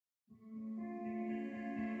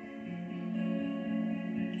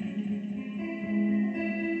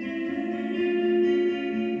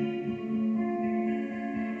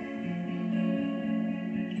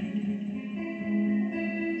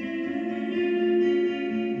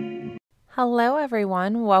Hello,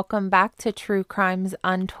 everyone. Welcome back to True Crimes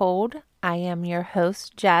Untold. I am your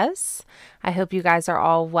host, Jess. I hope you guys are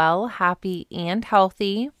all well, happy, and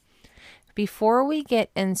healthy. Before we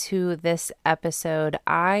get into this episode,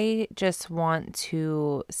 I just want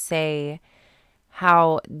to say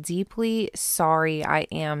how deeply sorry I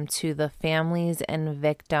am to the families and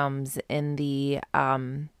victims in the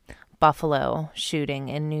Buffalo shooting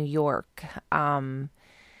in New York.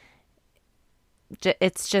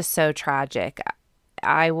 It's just so tragic.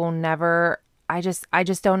 I will never, I just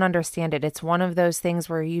don't understand it. It's one of those things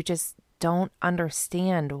where you just don't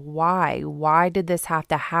understand why. Why did this have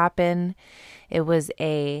to happen? It was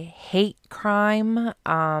a hate crime.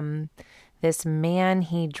 This man,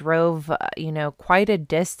 he drove, quite a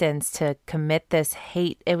distance to commit this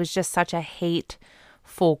hate. It was just such a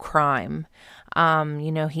hateful crime.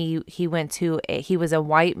 He was a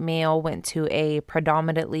white male, went to a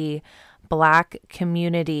predominantly Black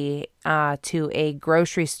community, to a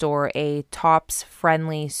grocery store, a Tops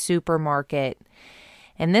friendly supermarket.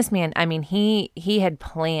 And this man, he had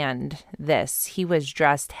planned this. He was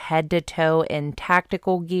dressed head to toe in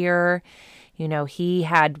tactical gear. He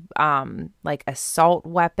had like assault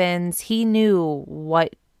weapons. He knew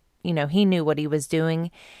what he was doing.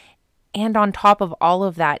 And on top of all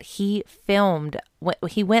of that, he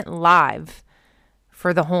went live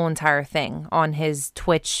for the whole entire thing on his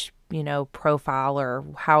Twitch profile, or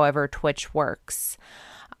however Twitch works.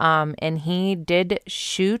 And he did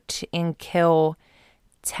shoot and kill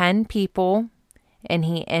 10 people, and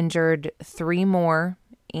he injured 3 more,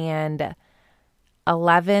 and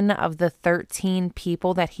 11 of the 13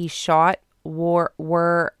 people that he shot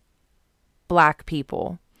were Black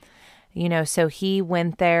people. So he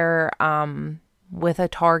went there with a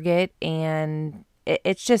target, and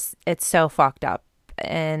it's so fucked up.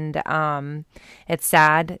 And it's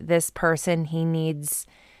sad. This person, he needs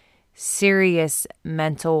serious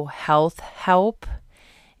mental health help,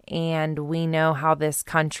 and we know how this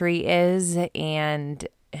country is, and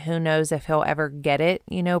who knows if he'll ever get it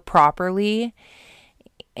properly.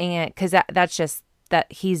 And because that's just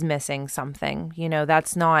that he's missing something.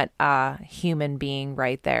 That's not a human being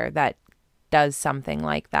right there that does something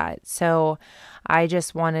like that. So I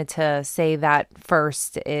just wanted to say that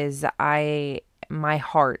first is my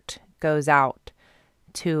heart goes out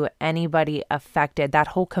to anybody affected. That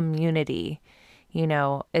whole community,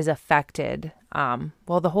 is affected.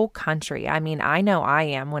 The whole country. I know I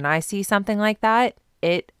am. When I see something like that,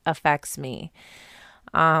 it affects me.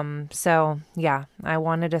 So yeah, I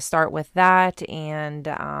wanted to start with that,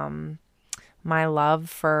 and my love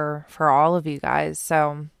for all of you guys.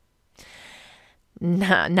 So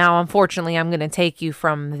now, unfortunately, I'm going to take you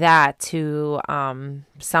from that to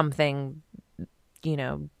something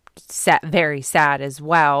very sad as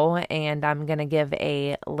well. And I'm going to give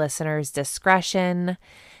a listener's discretion.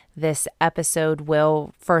 This episode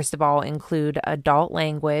will, first of all, include adult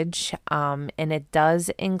language, and it does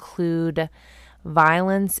include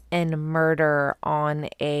violence and murder on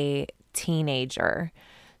a teenager.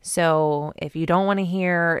 So if you don't want to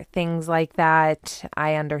hear things like that,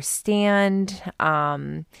 I understand.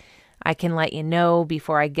 I can let you know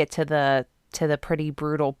before I get to the pretty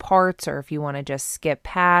brutal parts, or if you want to just skip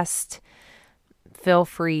past, feel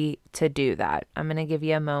free to do that. I'm going to give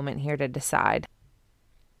you a moment here to decide.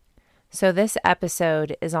 So this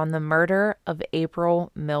episode is on the murder of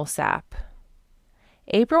April Millsap.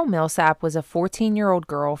 April Millsap was a 14-year-old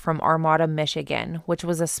girl from Armada, Michigan, which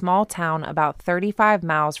was a small town about 35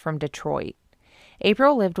 miles from Detroit.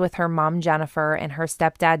 April lived with her mom, Jennifer, and her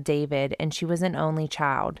stepdad, David, and she was an only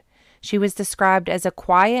child. She was described as a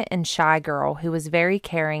quiet and shy girl who was very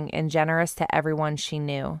caring and generous to everyone she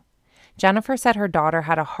knew. Jennifer said her daughter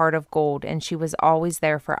had a heart of gold, and she was always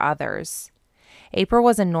there for others. April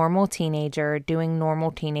was a normal teenager doing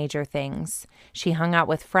normal teenager things. She hung out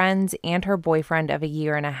with friends and her boyfriend of a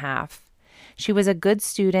year and a half. She was a good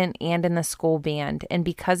student and in the school band, and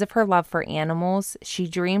because of her love for animals, she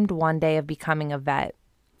dreamed one day of becoming a vet.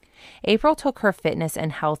 April took her fitness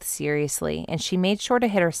and health seriously, and she made sure to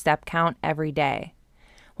hit her step count every day.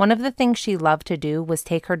 One of the things she loved to do was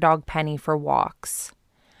take her dog Penny for walks.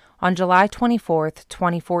 On July 24th,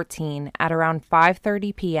 2014, at around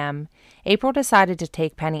 5:30 p.m., April decided to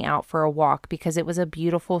take Penny out for a walk because it was a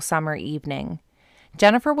beautiful summer evening.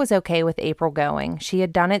 Jennifer was okay with April going. She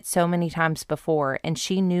had done it so many times before, and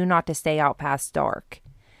she knew not to stay out past dark.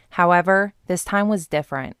 However, this time was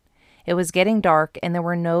different. It was getting dark, and there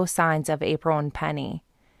were no signs of April and Penny.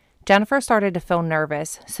 Jennifer started to feel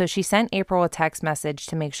nervous, so she sent April a text message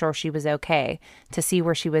to make sure she was okay, to see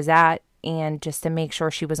where she was at, and just to make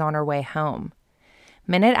sure she was on her way home.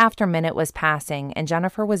 Minute after minute was passing, and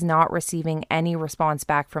Jennifer was not receiving any response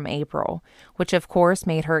back from April, which of course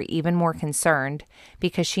made her even more concerned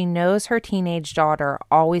because she knows her teenage daughter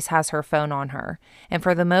always has her phone on her, and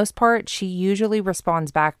for the most part, she usually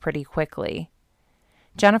responds back pretty quickly.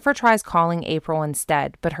 Jennifer tries calling April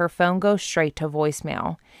instead, but her phone goes straight to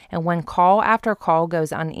voicemail, and when call after call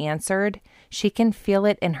goes unanswered, she can feel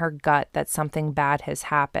it in her gut that something bad has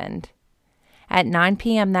happened. At 9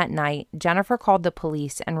 p.m. that night, Jennifer called the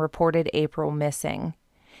police and reported April missing.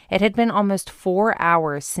 It had been almost 4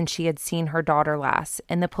 hours since she had seen her daughter last,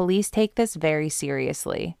 and the police take this very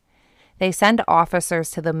seriously. They send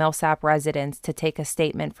officers to the Millsap residence to take a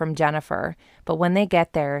statement from Jennifer, but when they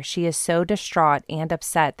get there, she is so distraught and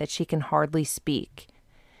upset that she can hardly speak.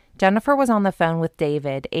 Jennifer was on the phone with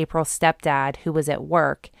David, April's stepdad, who was at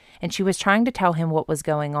work, and she was trying to tell him what was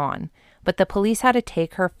going on, but the police had to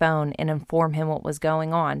take her phone and inform him what was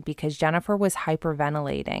going on because Jennifer was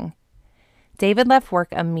hyperventilating. David left work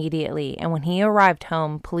immediately, and when he arrived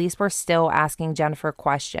home, police were still asking Jennifer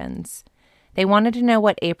questions. They wanted to know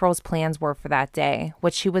what April's plans were for that day,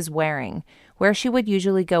 what she was wearing, where she would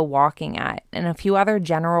usually go walking at, and a few other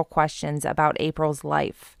general questions about April's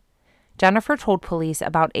life. Jennifer told police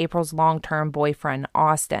about April's long-term boyfriend,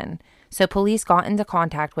 Austin, so police got into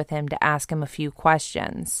contact with him to ask him a few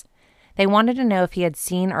questions. They wanted to know if he had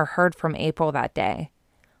seen or heard from April that day.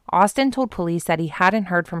 Austin told police that he hadn't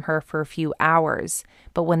heard from her for a few hours,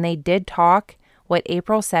 but when they did talk, what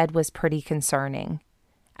April said was pretty concerning.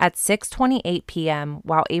 At 6:28 p.m.,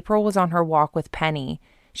 while April was on her walk with Penny,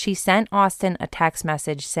 she sent Austin a text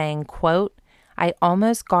message saying, quote, "I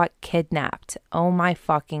almost got kidnapped. Oh my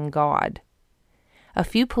fucking God." A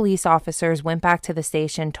few police officers went back to the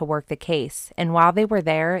station to work the case, and while they were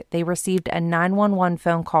there, they received a 911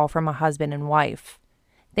 phone call from a husband and wife.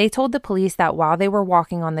 They told the police that while they were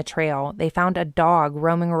walking on the trail, they found a dog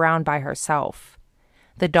roaming around by herself.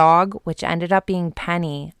 The dog, which ended up being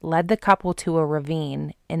Penny, led the couple to a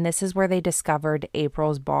ravine, and this is where they discovered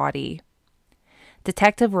April's body.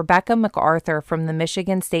 Detective Rebecca MacArthur from the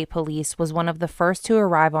Michigan State Police was one of the first to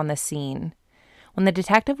arrive on the scene. When the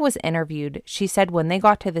detective was interviewed, she said when they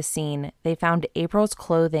got to the scene, they found April's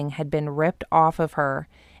clothing had been ripped off of her,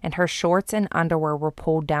 and her shorts and underwear were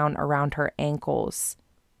pulled down around her ankles.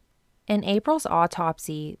 In April's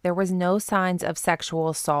autopsy, there was no signs of sexual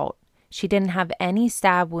assault. She didn't have any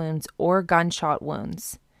stab wounds or gunshot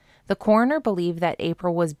wounds. The coroner believed that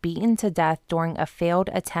April was beaten to death during a failed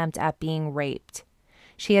attempt at being raped.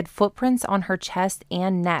 She had footprints on her chest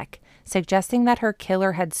and neck, suggesting that her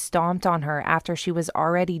killer had stomped on her after she was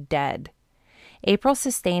already dead. April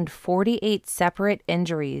sustained 48 separate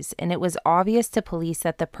injuries, and it was obvious to police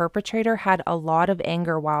that the perpetrator had a lot of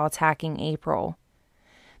anger while attacking April.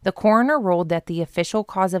 The coroner ruled that the official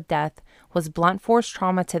cause of death was blunt force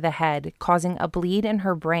trauma to the head, causing a bleed in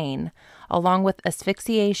her brain, along with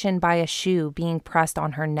asphyxiation by a shoe being pressed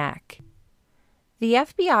on her neck. The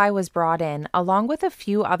FBI was brought in, along with a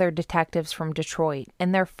few other detectives from Detroit,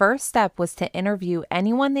 and their first step was to interview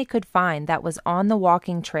anyone they could find that was on the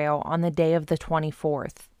walking trail on the day of the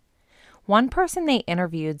 24th. One person they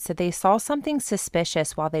interviewed said they saw something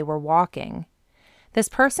suspicious while they were walking. This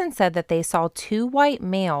person said that they saw two white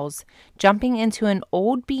males jumping into an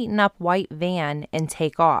old beaten-up white van and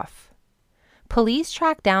take off. Police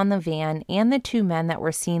tracked down the van and the two men that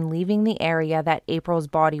were seen leaving the area that April's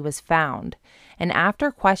body was found, and after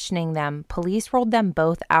questioning them, police ruled them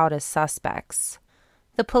both out as suspects.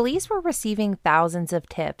 The police were receiving thousands of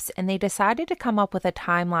tips, and they decided to come up with a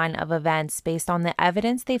timeline of events based on the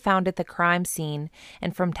evidence they found at the crime scene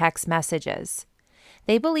and from text messages.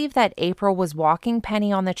 They believe that April was walking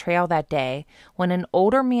Penny on the trail that day when an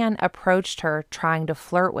older man approached her trying to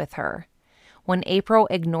flirt with her. When April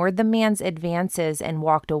ignored the man's advances and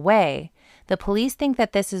walked away, the police think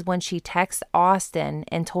that this is when she texted Austin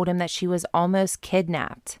and told him that she was almost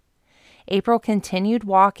kidnapped. April continued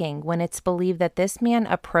walking when it's believed that this man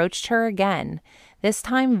approached her again, this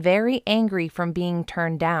time very angry from being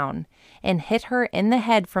turned down, and hit her in the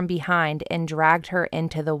head from behind and dragged her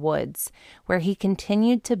into the woods, where he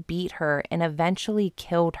continued to beat her and eventually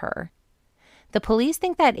killed her. The police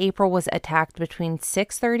think that April was attacked between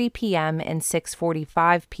 6:30 p.m. and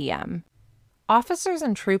 6:45 p.m. Officers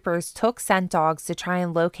and troopers took scent dogs to try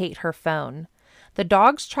and locate her phone. The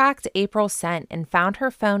dogs tracked April's scent and found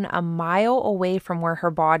her phone a mile away from where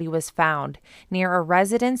her body was found, near a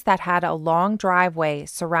residence that had a long driveway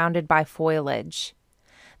surrounded by foliage.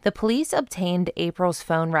 The police obtained April's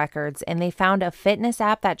phone records, and they found a fitness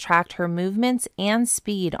app that tracked her movements and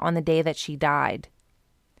speed on the day that she died.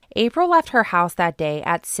 April left her house that day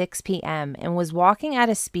at 6 p.m. and was walking at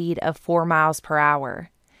a speed of 4 miles per hour.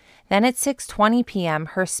 Then at 6:20 p.m.,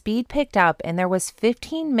 her speed picked up and there was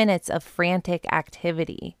 15 minutes of frantic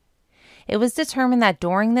activity. It was determined that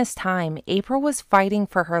during this time, April was fighting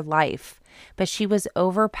for her life, but she was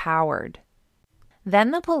overpowered.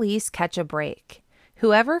 Then the police catch a break.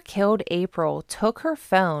 Whoever killed April took her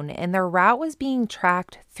phone and their route was being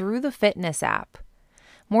tracked through the fitness app.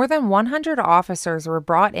 More than 100 officers were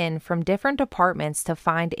brought in from different departments to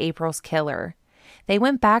find April's killer. They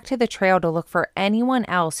went back to the trail to look for anyone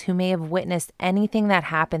else who may have witnessed anything that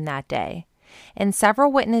happened that day. And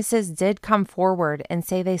several witnesses did come forward and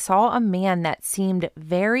say they saw a man that seemed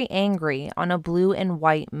very angry on a blue and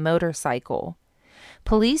white motorcycle.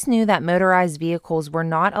 Police knew that motorized vehicles were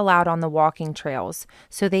not allowed on the walking trails,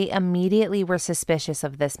 so they immediately were suspicious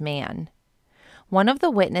of this man. One of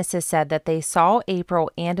the witnesses said that they saw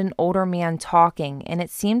April and an older man talking and it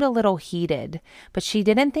seemed a little heated, but she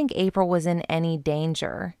didn't think April was in any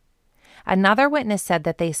danger. Another witness said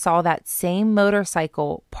that they saw that same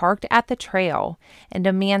motorcycle parked at the trail and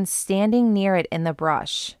a man standing near it in the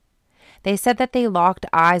brush. They said that they locked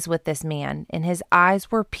eyes with this man and his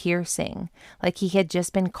eyes were piercing, like he had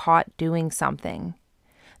just been caught doing something.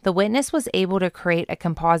 The witness was able to create a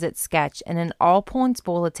composite sketch and an all-points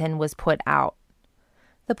bulletin was put out.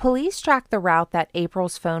 The police tracked the route that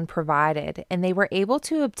April's phone provided, and they were able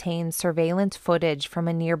to obtain surveillance footage from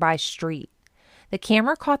a nearby street. The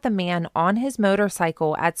camera caught the man on his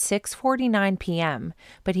motorcycle at 6:49 p.m.,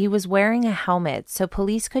 but he was wearing a helmet, so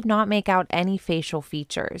police could not make out any facial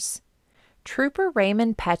features. Trooper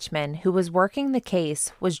Raymond Petchman, who was working the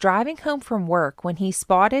case, was driving home from work when he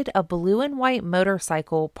spotted a blue and white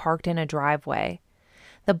motorcycle parked in a driveway.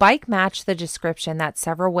 The bike matched the description that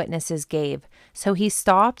several witnesses gave, so he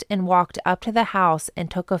stopped and walked up to the house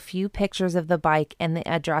and took a few pictures of the bike and the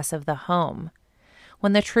address of the home.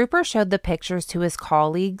 When the trooper showed the pictures to his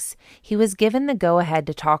colleagues, he was given the go-ahead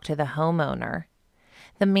to talk to the homeowner.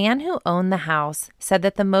 The man who owned the house said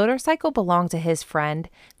that the motorcycle belonged to his friend,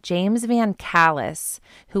 James Van Callis,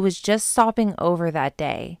 who was just stopping over that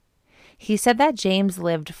day. He said that James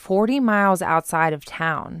lived 40 miles outside of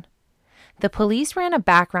town. The police ran a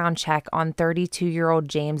background check on 32-year-old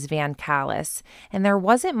James Van Callis, and there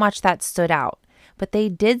wasn't much that stood out, but they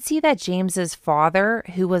did see that James's father,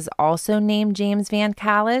 who was also named James Van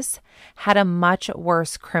Callis, had a much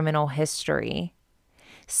worse criminal history.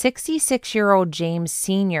 66-year-old James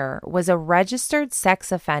Sr. was a registered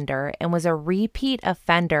sex offender and was a repeat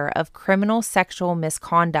offender of criminal sexual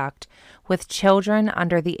misconduct with children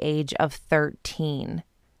under the age of 13.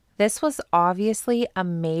 This was obviously a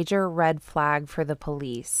major red flag for the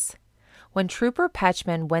police. When Trooper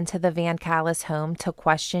Petchman went to the Van Callis home to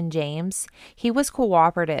question James, he was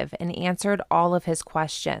cooperative and answered all of his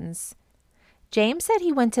questions. James said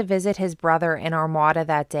he went to visit his brother in Armada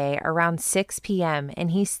that day around 6 p.m.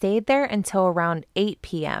 and he stayed there until around 8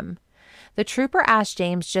 p.m. The trooper asked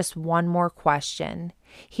James just one more question.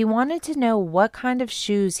 He wanted to know what kind of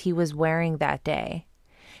shoes he was wearing that day.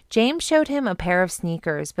 James showed him a pair of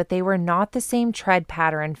sneakers, but they were not the same tread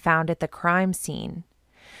pattern found at the crime scene.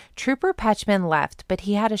 Trooper Petchman left, but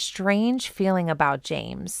he had a strange feeling about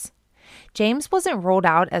James. James wasn't ruled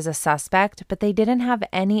out as a suspect, but they didn't have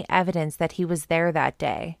any evidence that he was there that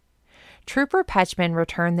day. Trooper Petchman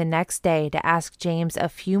returned the next day to ask James a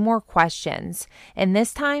few more questions, and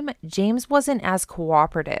this time, James wasn't as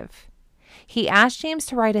cooperative. He asked James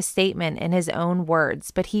to write a statement in his own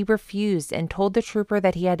words, but he refused and told the trooper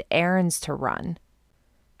that he had errands to run.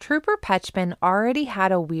 Trooper Petchman already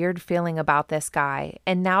had a weird feeling about this guy,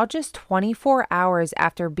 and now just 24 hours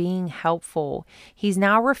after being helpful, he's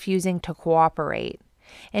now refusing to cooperate.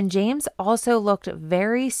 And James also looked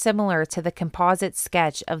very similar to the composite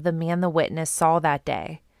sketch of the man the witness saw that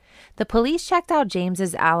day. The police checked out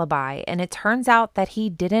James's alibi, and it turns out that he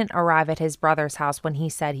didn't arrive at his brother's house when he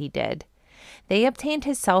said he did. They obtained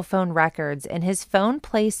his cell phone records, and his phone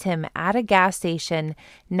placed him at a gas station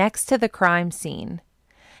next to the crime scene.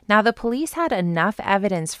 Now, the police had enough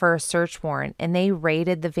evidence for a search warrant, and they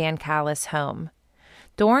raided the Van Callis home.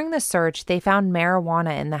 During the search, they found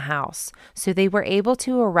marijuana in the house, so they were able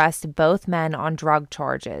to arrest both men on drug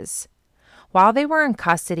charges. While they were in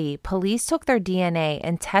custody, police took their DNA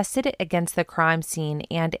and tested it against the crime scene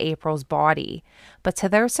and April's body, but to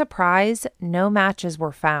their surprise, no matches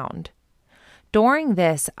were found. During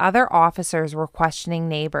this, other officers were questioning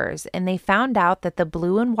neighbors, and they found out that the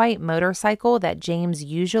blue and white motorcycle that James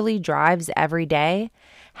usually drives every day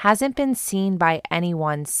hasn't been seen by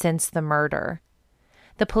anyone since the murder.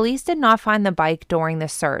 The police did not find the bike during the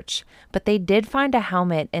search, but they did find a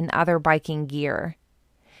helmet and other biking gear.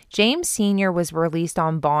 James Sr. was released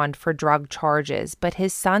on bond for drug charges, but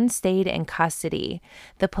his son stayed in custody.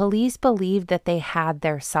 The police believed that they had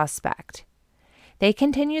their suspect. They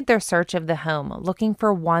continued their search of the home, looking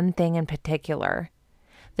for one thing in particular: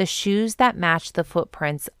 the shoes that matched the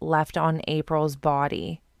footprints left on April's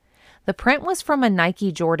body. The print was from a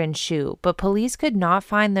Nike Jordan shoe, but police could not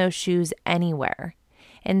find those shoes anywhere.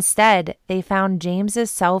 Instead, they found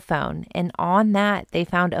James's cell phone, and on that, they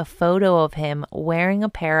found a photo of him wearing a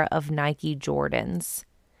pair of Nike Jordans.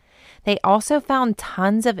 They also found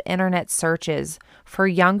tons of internet searches for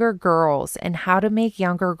younger girls and how to make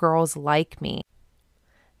younger girls like me.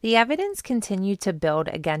 The evidence continued to build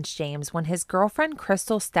against James when his girlfriend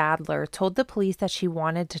Crystal Stadler told the police that she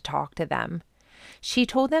wanted to talk to them. She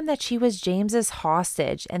told them that she was James's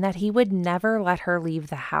hostage and that he would never let her leave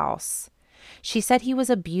the house. She said he was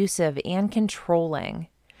abusive and controlling.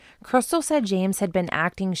 Crystal said James had been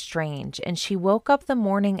acting strange, and she woke up the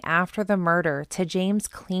morning after the murder to James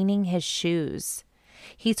cleaning his shoes.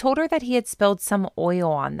 He told her that he had spilled some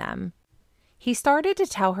oil on them. He started to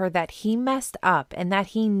tell her that he messed up and that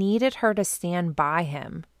he needed her to stand by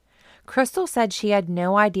him. Crystal said she had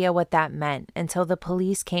no idea what that meant until the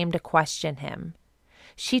police came to question him.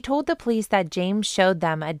 She told the police that James showed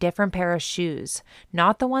them a different pair of shoes,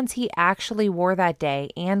 not the ones he actually wore that day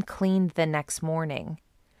and cleaned the next morning.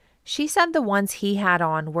 She said the ones he had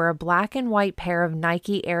on were a black and white pair of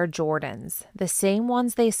Nike Air Jordans, the same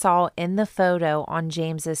ones they saw in the photo on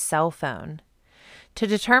James's cell phone. To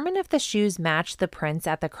determine if the shoes matched the prints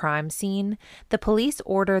at the crime scene, the police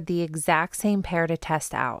ordered the exact same pair to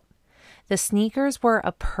test out. The sneakers were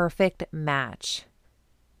a perfect match.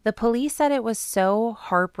 The police said it was so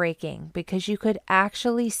heartbreaking because you could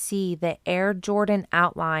actually see the Air Jordan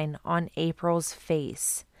outline on April's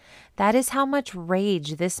face. That is how much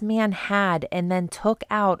rage this man had and then took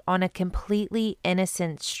out on a completely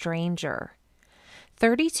innocent stranger.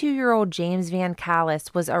 32-year-old James Van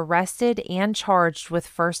Callis was arrested and charged with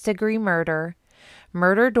first-degree murder,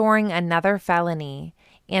 murder during another felony,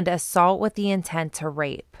 and assault with the intent to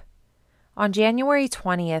rape. On January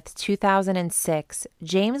 20th, 2006,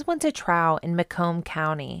 James went to trial in Macomb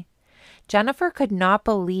County. Jennifer could not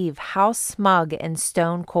believe how smug and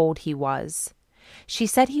stone cold he was. She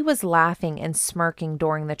said he was laughing and smirking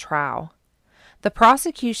during the trial. The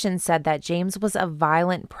prosecution said that James was a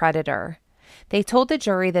violent predator. They told the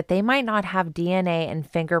jury that they might not have DNA and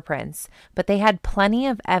fingerprints, but they had plenty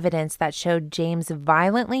of evidence that showed James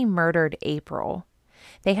violently murdered April.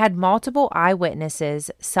 They had multiple eyewitnesses,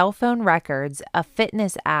 cell phone records, a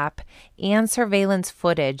fitness app, and surveillance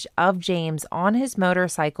footage of James on his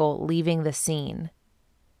motorcycle leaving the scene.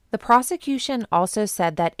 The prosecution also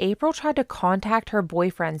said that April tried to contact her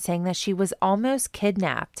boyfriend saying that she was almost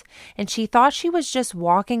kidnapped and she thought she was just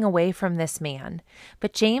walking away from this man.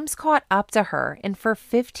 But James caught up to her and for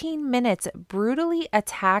 15 minutes brutally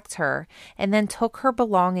attacked her and then took her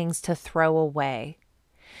belongings to throw away.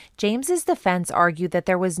 James's defense argued that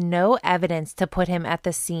there was no evidence to put him at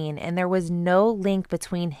the scene and there was no link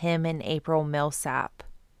between him and April Millsap.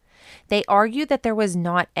 They argued that there was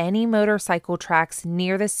not any motorcycle tracks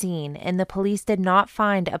near the scene and the police did not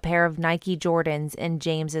find a pair of Nike Jordans in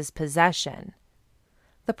James's possession.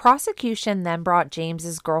 The prosecution then brought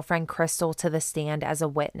James's girlfriend Crystal to the stand as a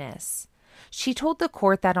witness. She told the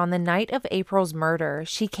court that on the night of April's murder,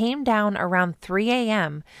 she came down around 3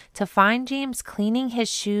 a.m. to find James cleaning his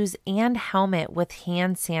shoes and helmet with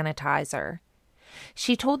hand sanitizer.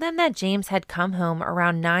 She told them that James had come home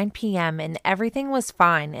around 9 p.m. and everything was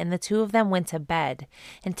fine and the two of them went to bed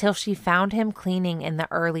until she found him cleaning in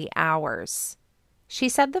the early hours. She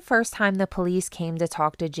said the first time the police came to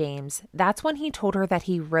talk to James, that's when he told her that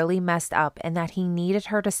he really messed up and that he needed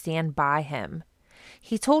her to stand by him.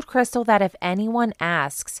 He told Crystal that if anyone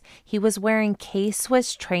asks, he was wearing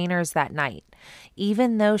K-Swiss trainers that night,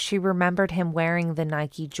 even though she remembered him wearing the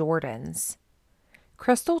Nike Jordans.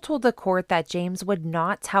 Crystal told the court that James would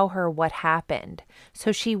not tell her what happened,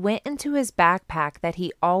 so she went into his backpack that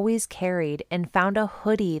he always carried and found a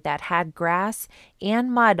hoodie that had grass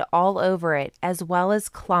and mud all over it, as well as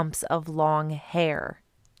clumps of long hair.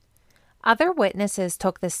 Other witnesses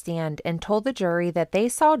took the stand and told the jury that they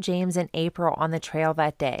saw James and April on the trail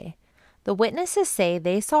that day. The witnesses say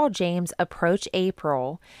they saw James approach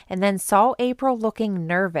April and then saw April looking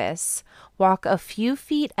nervous, walk a few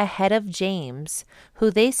feet ahead of James,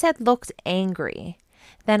 who they said looked angry.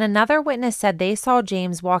 Then another witness said they saw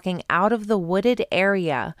James walking out of the wooded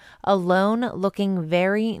area, alone, looking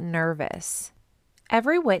very nervous.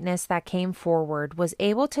 Every witness that came forward was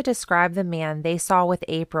able to describe the man they saw with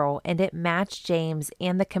April, and it matched James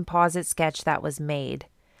and the composite sketch that was made.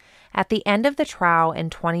 At the end of the trial in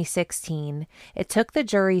 2016, it took the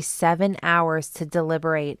jury 7 hours to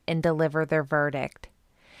deliberate and deliver their verdict.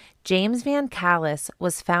 James Van Callis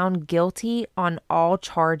was found guilty on all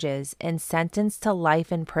charges and sentenced to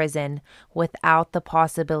life in prison without the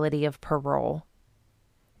possibility of parole.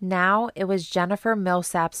 Now it was Jennifer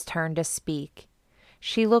Millsap's turn to speak.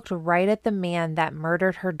 She looked right at the man that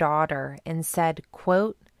murdered her daughter and said,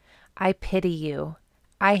 quote, "I pity you.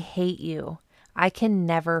 I hate you. I can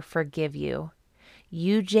never forgive you.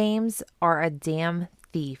 You, James, are a damn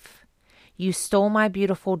thief. You stole my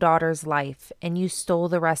beautiful daughter's life, and you stole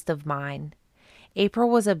the rest of mine. April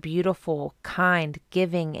was a beautiful, kind,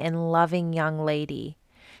 giving, and loving young lady.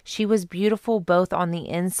 She was beautiful both on the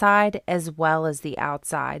inside as well as the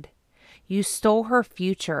outside. You stole her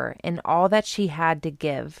future and all that she had to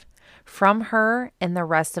give, from her and the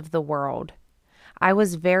rest of the world. I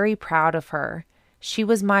was very proud of her. She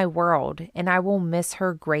was my world, and I will miss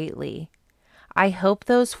her greatly. I hope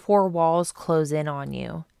those 4 walls close in on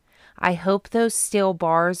you. I hope those steel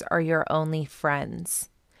bars are your only friends.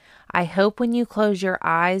 I hope when you close your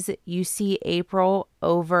eyes, you see April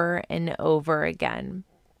over and over again."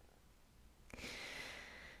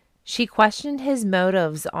 She questioned his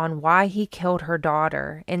motives on why he killed her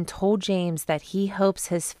daughter and told James that he hopes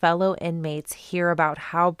his fellow inmates hear about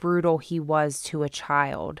how brutal he was to a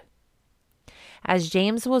child. As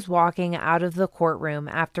James was walking out of the courtroom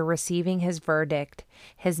after receiving his verdict,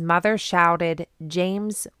 his mother shouted,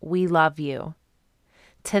 "James, we love you."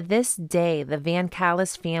 To this day, the Van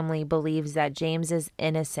Callis family believes that James is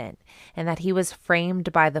innocent and that he was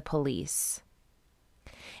framed by the police.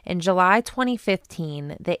 In July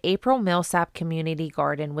 2015, the April Millsap Community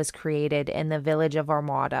Garden was created in the village of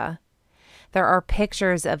Armada. There are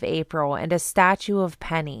pictures of April and a statue of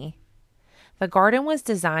Penny. The garden was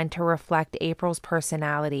designed to reflect April's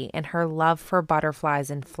personality and her love for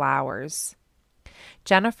butterflies and flowers.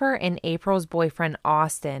 Jennifer and April's boyfriend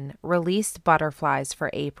Austin released butterflies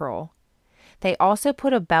for April. They also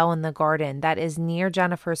put a bell in the garden that is near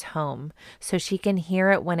Jennifer's home so she can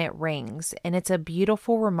hear it when it rings, and it's a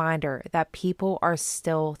beautiful reminder that people are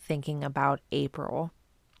still thinking about April.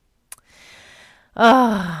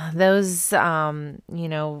 Those,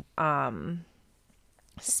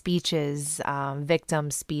 speeches,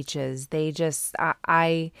 victim speeches, they just,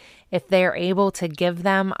 if they're able to give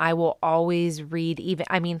them, I will always read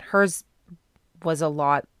hers was a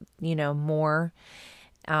lot, more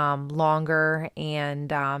longer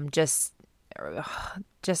and just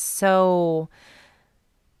so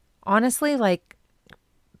honestly, like,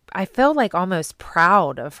 I feel like almost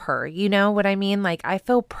proud of her. You know what I mean? Like, I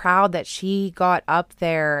feel proud that she got up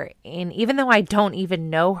there, and even though I don't even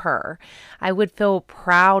know her, I would feel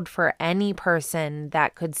proud for any person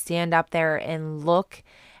that could stand up there and look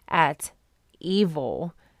at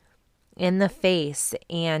evil in the face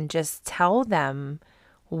and just tell them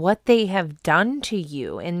what they have done to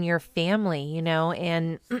you and your family,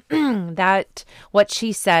 and that what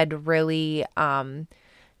she said really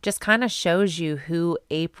just kind of shows you who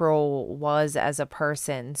April was as a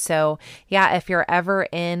person. So yeah, if you're ever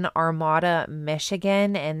in Armada,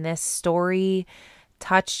 Michigan, and this story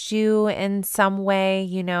touched you in some way,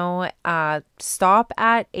 stop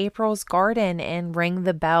at April's garden and ring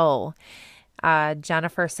the bell.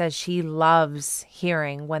 Jennifer says she loves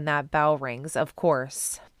hearing when that bell rings, of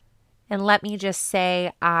course. And let me just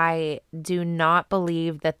say, I do not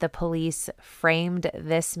believe that the police framed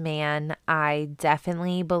this man. I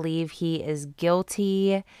definitely believe he is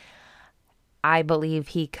guilty. I believe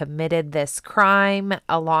he committed this crime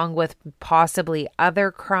along with possibly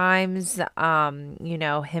other crimes. Him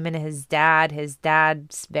and his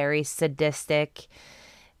dad's very sadistic.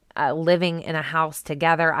 Living in a house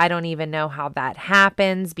together. I don't even know how that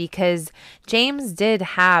happens because James did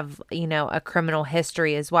have, a criminal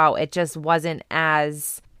history as well. It just wasn't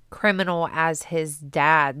as criminal as his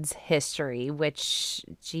dad's history, which,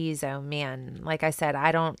 geez, oh man, like I said,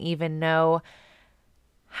 I don't even know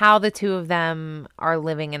how the two of them are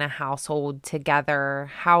living in a household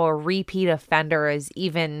together, how a repeat offender is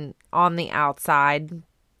even on the outside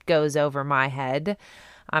goes over my head.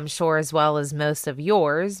 I'm sure as well as most of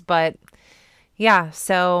yours, but yeah,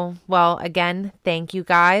 so, well, again, thank you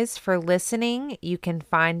guys for listening. You can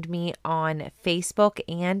find me on Facebook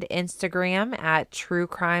and Instagram at True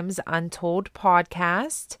Crimes Untold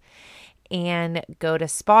Podcast, and go to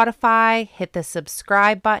Spotify, hit the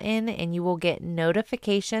subscribe button, and you will get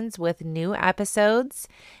notifications with new episodes,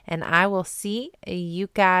 and I will see you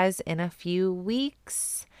guys in a few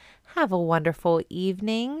weeks. Have a wonderful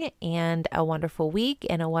evening and a wonderful week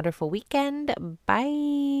and a wonderful weekend.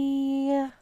 Bye.